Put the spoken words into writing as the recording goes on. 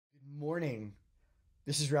morning.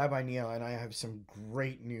 This is Rabbi Neil, and I have some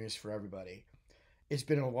great news for everybody. It's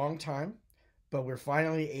been a long time, but we're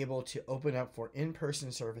finally able to open up for in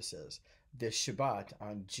person services this Shabbat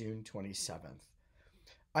on June 27th.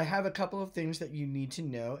 I have a couple of things that you need to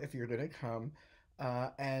know if you're going to come,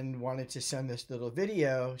 and wanted to send this little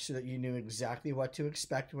video so that you knew exactly what to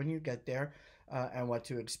expect when you get there, and what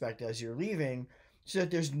to expect as you're leaving, so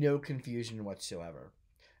that there's no confusion whatsoever.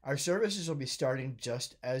 Our services will be starting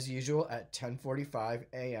just as usual at 10:45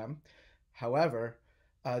 a.m. However,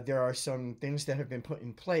 there are some things that have been put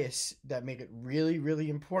in place that make it really, really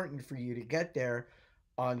important for you to get there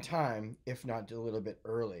on time, if not a little bit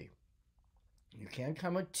early. You can't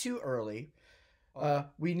come too early.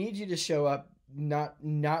 We need you to show up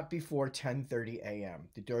not before 10:30 a.m.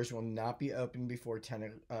 The doors will not be open before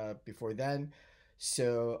before then,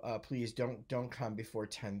 so please don't come before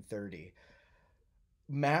 10:30.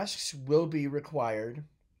 Masks will be required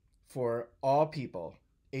for all people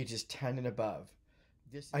ages 10 and above.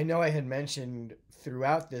 I know I had mentioned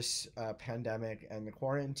throughout this pandemic and the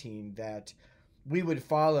quarantine that we would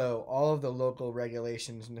follow all of the local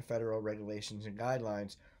regulations and the federal regulations and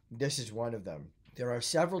guidelines. This is one of them. There are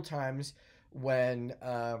several times when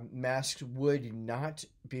masks would not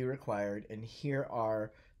be required, and here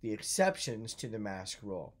are the exceptions to the mask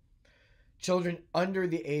rule. Children under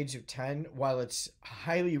the age of 10, while it's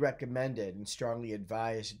highly recommended and strongly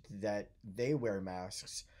advised that they wear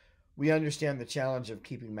masks, we understand the challenge of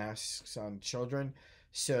keeping masks on children.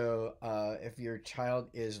 So if your child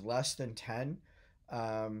is less than 10,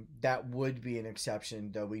 that would be an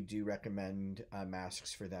exception, though we do recommend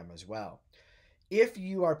masks for them as well. If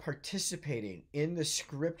you are participating in the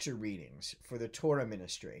scripture readings for the Torah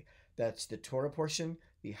ministry, that's the Torah portion,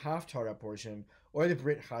 the Haftarah portion, or the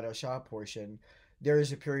Brit Hadashah portion, there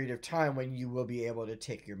is a period of time when you will be able to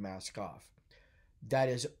take your mask off. That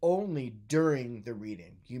is only during the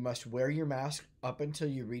reading. You must wear your mask up until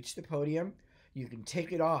you reach the podium. You can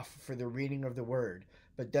take it off for the reading of the word,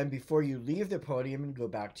 but then before you leave the podium and go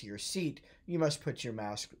back to your seat, you must put your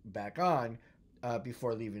mask back on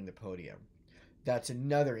before leaving the podium. That's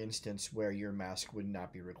another instance where your mask would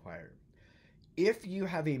not be required. If you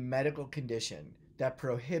have a medical condition that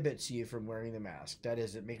prohibits you from wearing the mask, that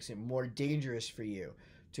is, it makes it more dangerous for you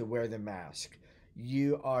to wear the mask,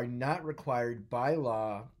 you are not required by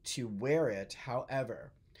law to wear it.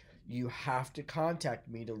 However, you have to contact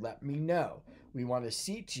me to let me know. We want to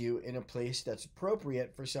seat you in a place that's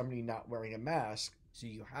appropriate for somebody not wearing a mask, so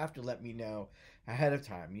you have to let me know ahead of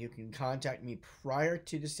time. You can contact me prior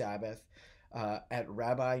to the Sabbath at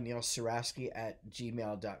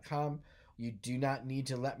rabbineilsarasky@gmail.com. You do not need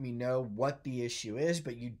to let me know what the issue is,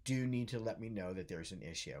 but you do need to let me know that there's an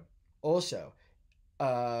issue. Also,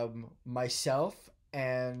 myself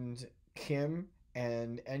and Kim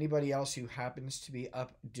and anybody else who happens to be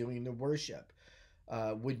up doing the worship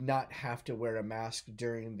would not have to wear a mask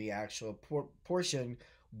during the actual portion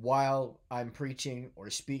while I'm preaching or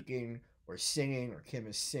speaking or singing or Kim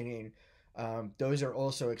is singing. Those are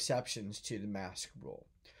also exceptions to the mask rule.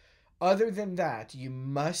 Other than that, you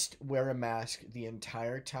must wear a mask the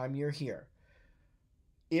entire time you're here.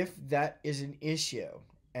 If that is an issue,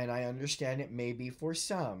 and I understand it may be for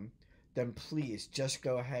some, then please just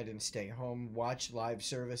go ahead and stay home. Watch live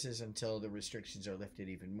services until the restrictions are lifted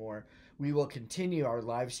even more. We will continue our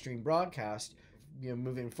live stream broadcast,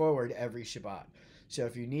 moving forward every Shabbat. So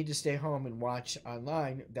if you need to stay home and watch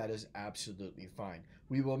online, that is absolutely fine.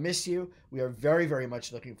 We will miss you. We are very, very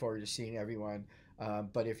much looking forward to seeing everyone.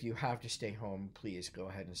 But if you have to stay home, please go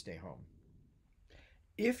ahead and stay home.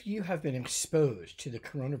 If you have been exposed to the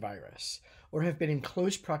coronavirus or have been in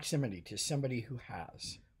close proximity to somebody who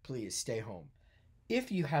has, please stay home.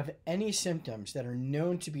 If you have any symptoms that are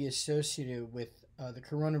known to be associated with the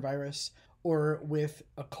coronavirus or with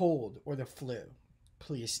a cold or the flu,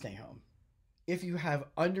 please stay home. If you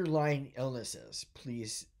have underlying illnesses,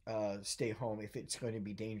 please stay home if it's going to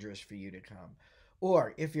be dangerous for you to come.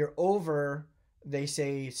 Or if you're over, they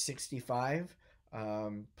say 65,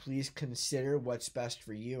 please consider what's best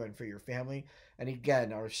for you and for your family. And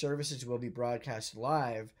again, our services will be broadcast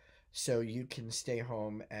live, so you can stay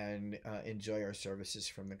home and enjoy our services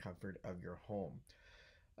from the comfort of your home.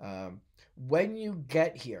 When you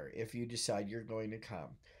get here, if you decide you're going to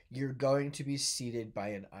come, you're going to be seated by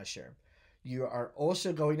an usher. You are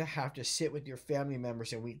also going to have to sit with your family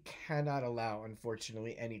members, and we cannot allow,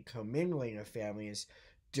 unfortunately, any commingling of families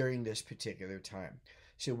during this particular time.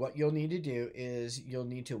 So what you'll need to do is you'll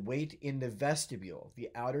need to wait in the vestibule. The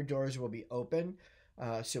outer doors will be open,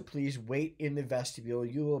 so please wait in the vestibule.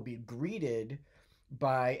 You will be greeted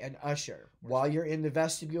by an usher. While you're in the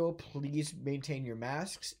vestibule, please maintain your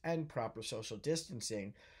masks and proper social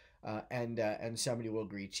distancing, and somebody will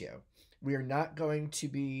greet you. We are not going to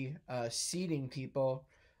be seating people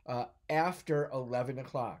after 11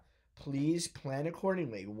 o'clock. Please plan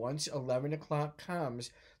accordingly. Once 11 o'clock comes,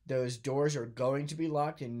 those doors are going to be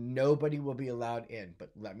locked and nobody will be allowed in. But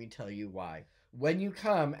let me tell you why. When you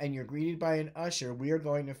come and you're greeted by an usher, we are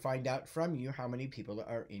going to find out from you how many people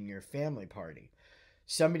are in your family party.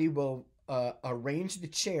 Somebody will arrange the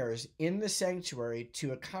chairs in the sanctuary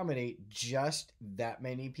to accommodate just that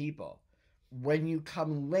many people. When you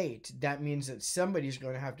come late, that means that somebody's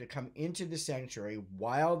going to have to come into the sanctuary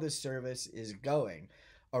while the service is going,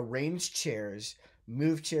 arrange chairs,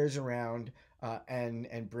 move chairs around,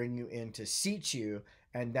 and bring you in to seat you,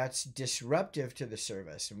 and that's disruptive to the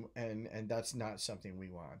service, and that's not something we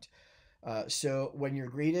want. So when you're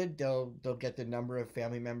greeted, they'll get the number of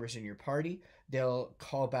family members in your party. They'll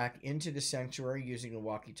call back into the sanctuary using a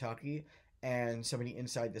walkie-talkie, and somebody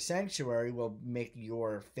inside the sanctuary will make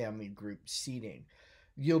your family group seating.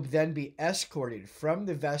 You'll then be escorted from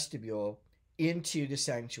the vestibule into the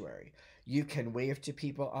sanctuary. You can wave to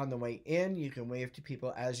people on the way in. You can wave to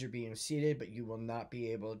people as you're being seated, but you will not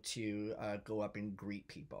be able to go up and greet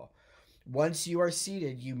people. Once you are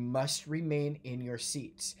seated, you must remain in your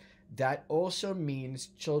seats. That also means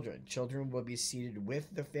children. Children will be seated with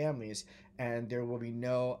the families, and there will be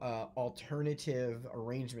no alternative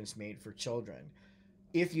arrangements made for children.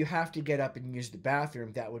 If you have to get up and use the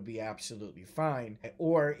bathroom, that would be absolutely fine.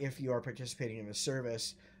 Or if you are participating in the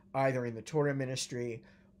service, either in the Torah ministry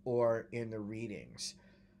or in the readings.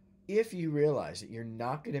 If you realize that you're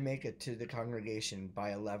not going to make it to the congregation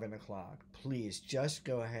by 11 o'clock, please just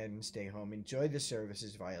go ahead and stay home. Enjoy the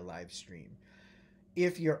services via live stream.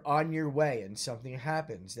 If you're on your way and something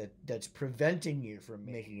happens that's preventing you from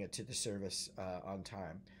making it to the service on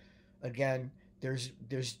time, again, there's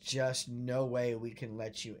just no way we can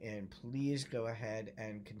let you in. Please go ahead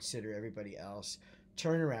and consider everybody else.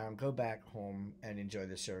 Turn around, go back home, and enjoy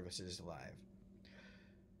the services live.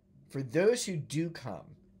 For those who do come,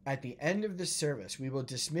 at the end of the service, we will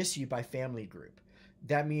dismiss you by family group.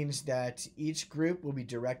 That means that each group will be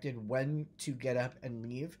directed when to get up and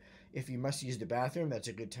leave. If you must use the bathroom, that's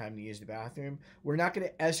a good time to use the bathroom. We're not going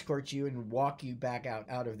to escort you and walk you back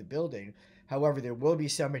out of the building. However, there will be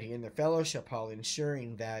somebody in the fellowship hall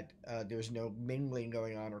ensuring that there's no mingling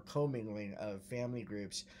going on or commingling of family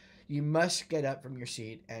groups. You must get up from your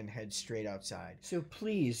seat and head straight outside. So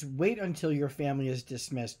please wait until your family is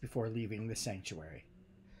dismissed before leaving the sanctuary.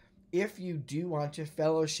 If you do want to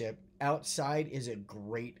fellowship, outside is a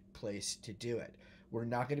great place to do it. We're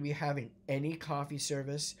not going to be having any coffee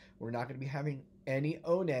service. We're not going to be having any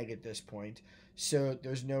oneg at this point, so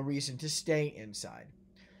there's no reason to stay inside.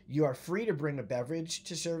 You are free to bring a beverage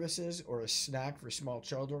to services or a snack for small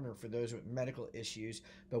children or for those with medical issues,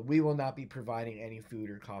 but we will not be providing any food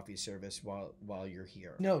or coffee service while you're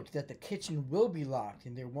here. Note that the kitchen will be locked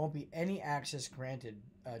and there won't be any access granted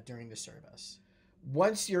during the service.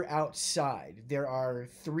 Once you're outside, there are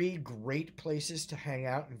 3 great places to hang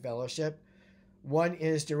out and fellowship. One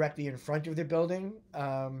is directly in front of the building.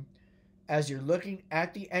 As you're looking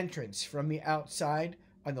at the entrance from the outside,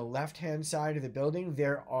 on the left-hand side of the building,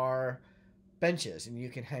 there are benches, and you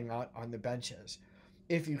can hang out on the benches.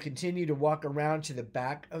 If you continue to walk around to the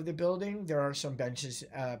back of the building, there are some benches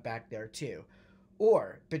back there too.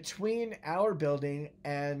 Or between our building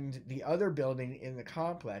and the other building in the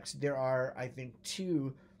complex, there are, I think,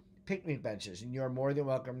 2 picnic benches, and you're more than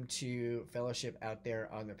welcome to fellowship out there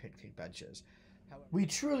on the picnic benches. We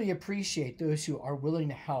truly appreciate those who are willing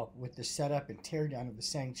to help with the setup and teardown of the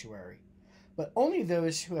sanctuary, but only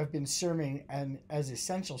those who have been serving as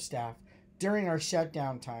essential staff during our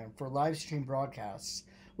shutdown time for live stream broadcasts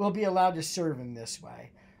will be allowed to serve in this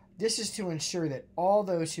way. This is to ensure that all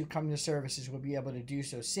those who come to services will be able to do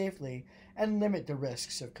so safely and limit the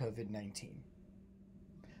risks of COVID-19.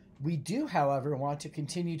 We do, however, want to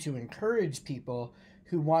continue to encourage people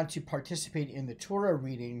who want to participate in the Torah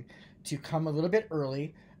reading to come a little bit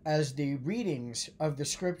early, as the readings of the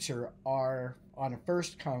scripture are on a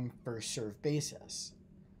first-come, first-served basis.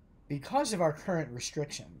 Because of our current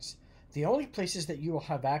restrictions, the only places that you will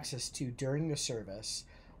have access to during the service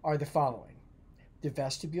are the following: the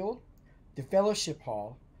vestibule, the fellowship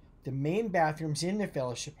hall, the main bathrooms in the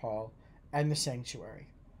fellowship hall, and the sanctuary.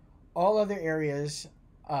 All other areas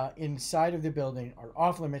inside of the building are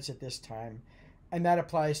off limits at this time, and that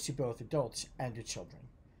applies to both adults and to children.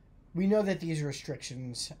 We know that these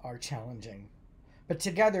restrictions are challenging, but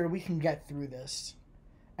together we can get through this.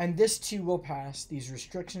 And this too will pass, these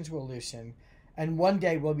restrictions will loosen, And one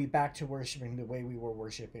day we'll be back to worshiping the way we were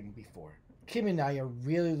worshiping before. Kim and I are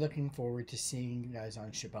really looking forward to seeing you guys on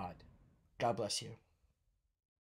Shabbat. God bless you.